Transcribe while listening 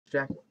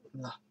Jack.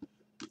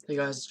 Hey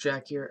guys, it's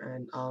Jack here,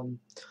 and I'm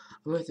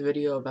with a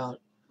video about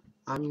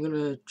I'm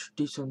gonna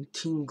do some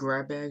team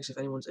grab bags. If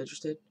anyone's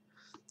interested,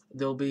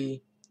 they'll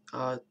be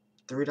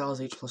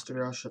 $3 each plus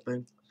 $3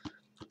 shipping,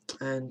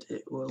 and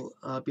it will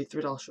be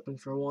 $3 shipping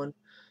for one,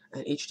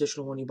 and each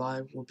additional one you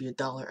buy will be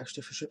 $1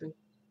 extra for shipping.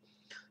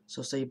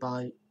 So say you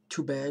buy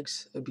 2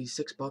 bags, it'd be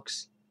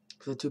 $6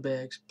 for the 2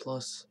 bags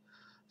plus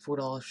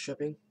 $4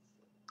 shipping.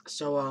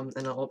 So and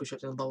it'll all be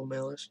shipped in bubble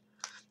mailers.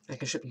 I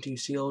can ship them to you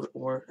sealed,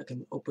 or I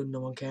can open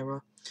them on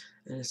camera,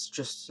 and it's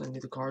just send you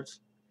the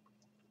cards.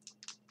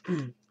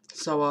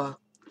 So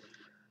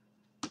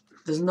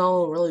there's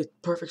no really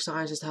perfect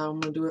science as to how I'm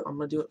gonna do it. I'm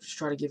gonna do it just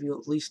try to give you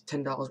at least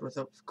 $10 worth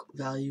of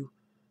value,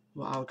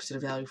 what I would consider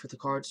value for the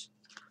cards,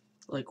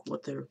 like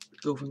what they're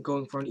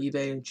going for on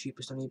eBay and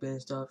cheapest on eBay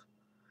and stuff.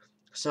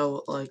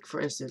 So like for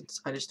instance,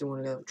 I just didn't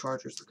want to get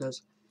chargers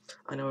because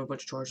I know a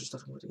bunch of chargers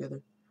stuff can put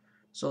together.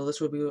 So this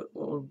would be what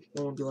one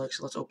would be like.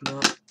 So let's open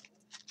it up.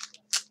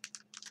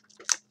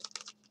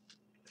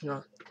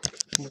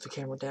 Move the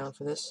camera down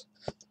for this.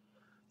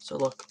 So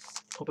look,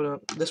 open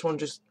up. This one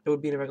it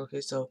would be in a regular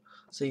case. So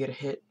you get a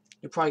hit.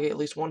 You probably get at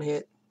least one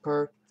hit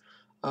per.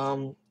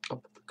 You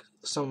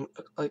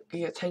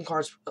get 10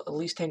 cards, at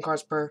least 10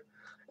 cards per.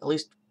 At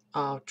least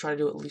try to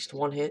do at least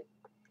one hit.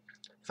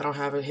 If I don't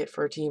have a hit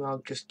for a team,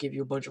 I'll just give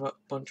you a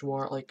bunch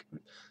more like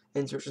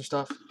inserts and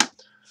stuff.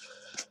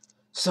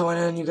 So and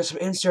then you get some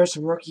inserts,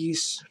 some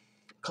rookies,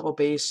 a couple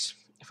base.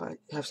 If I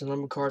have some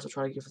numbered cards, I'll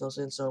try to give those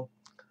in. So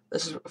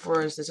this is, for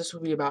instance, this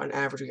would be about an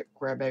average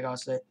grab bag, I'll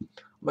say.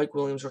 Mike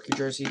Williams rookie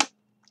jersey.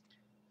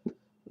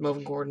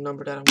 Melvin Gordon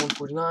numbered at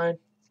 149.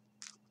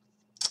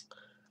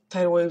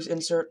 Tidal Waves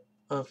insert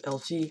of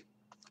LT.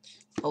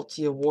 LT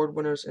award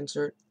winners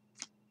insert.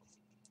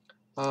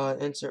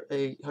 Insert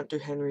a Hunter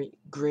Henry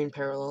green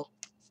parallel.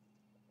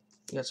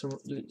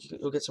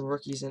 You'll get some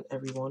rookies in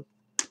every one,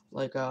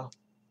 like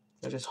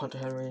just Hunter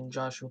Henry and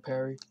Joshua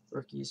Perry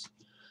rookies.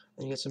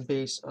 And you get some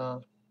base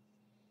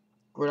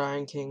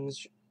Gridiron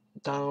Kings,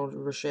 Donald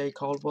Richey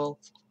Caldwell,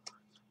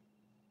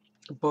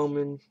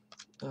 Bowman,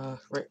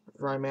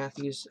 Ryan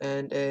Matthews,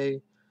 and a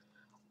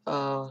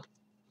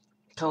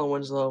Kellen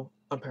Winslow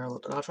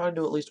unparalleled. And I'll try to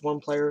do at least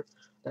one player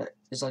that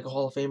is like a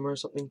Hall of Famer or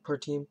something per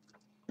team.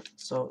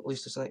 So at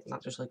least it's like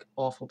not just like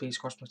awful base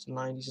cards from the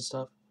 90s and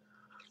stuff.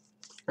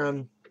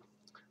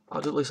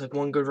 I'll do at least like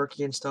one good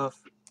rookie and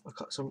stuff.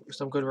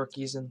 Some good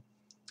rookies, and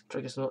try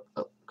to get some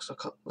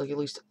like at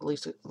least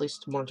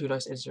 1 or 2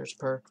 nice inserts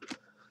per.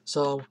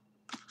 So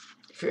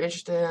if you're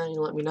interested in that,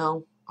 you let me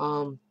know.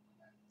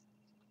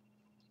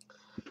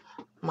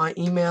 My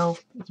email,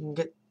 you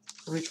can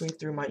reach me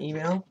through my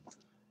email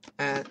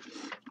at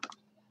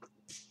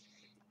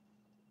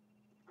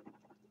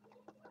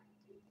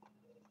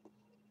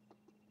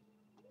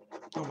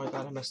oh my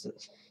god, I messed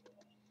it.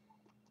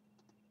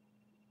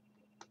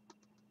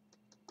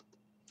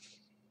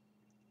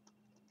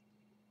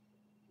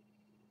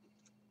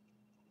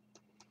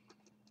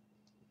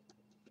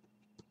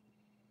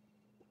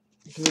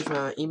 You can reach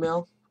my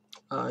email,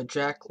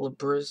 Jack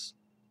Labriz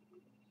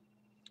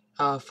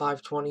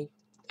 520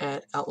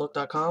 at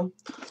outlook.com,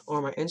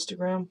 or my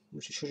Instagram,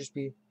 which should just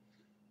be,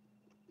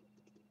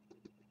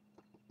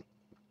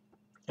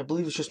 I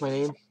believe it's just my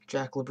name,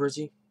 Jack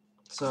Labrizzi.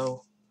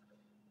 So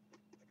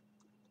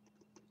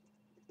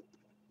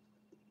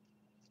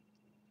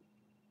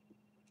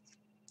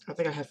I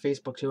think I have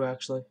Facebook too,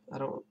 actually. I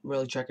don't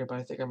really check it, but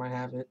I think I might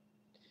have it.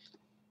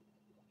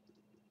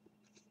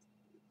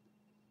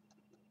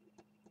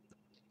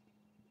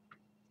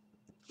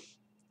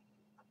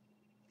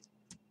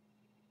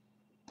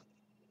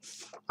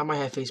 I might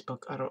have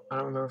Facebook. I don't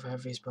remember if I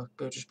have Facebook,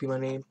 but it'll just be my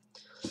name.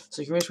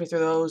 So you can reach me through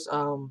those.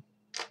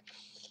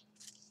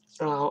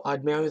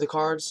 I'd mail you the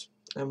cards,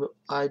 and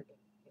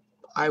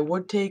I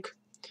would take,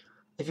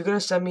 if you're gonna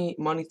send me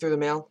money through the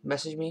mail,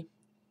 message me.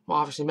 Well,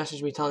 obviously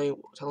message me telling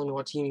me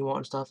what team you want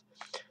and stuff.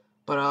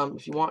 But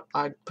if you want,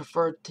 I'd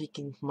prefer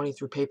taking money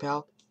through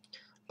PayPal.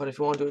 But if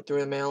you want to do it through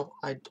the mail,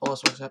 I'd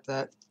also accept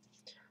that.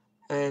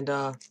 And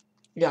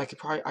yeah, I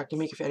can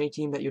make it for any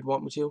team that you'd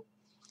want me to.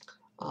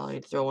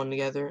 I'd throw one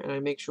together, and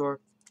I'd make sure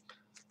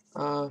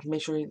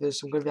there's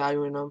some good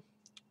value in them.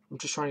 I'm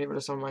just trying to get rid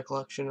of some of my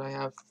collection. I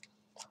have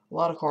a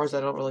lot of cards that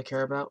I don't really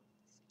care about.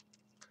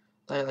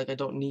 That I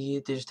don't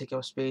need. They just take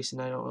up space,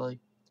 and I don't really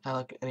have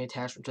like any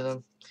attachment to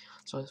them.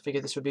 So I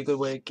figured this would be a good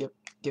way to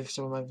give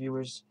some of my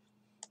viewers,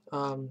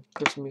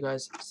 give some of you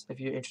guys, if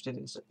you're interested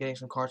in getting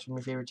some cards from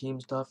your favorite team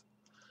and stuff.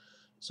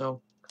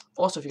 So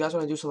also, if you guys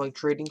want to do some like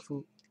trading if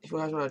you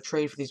guys want to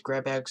trade for these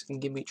grab bags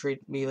and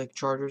trade me like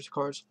Chargers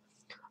cards,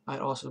 I'd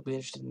also be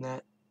interested in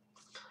that.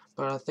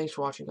 But thanks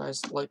for watching,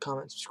 guys. Like,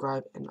 comment,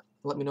 subscribe, and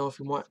let me know if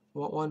you want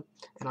one.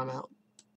 And I'm out.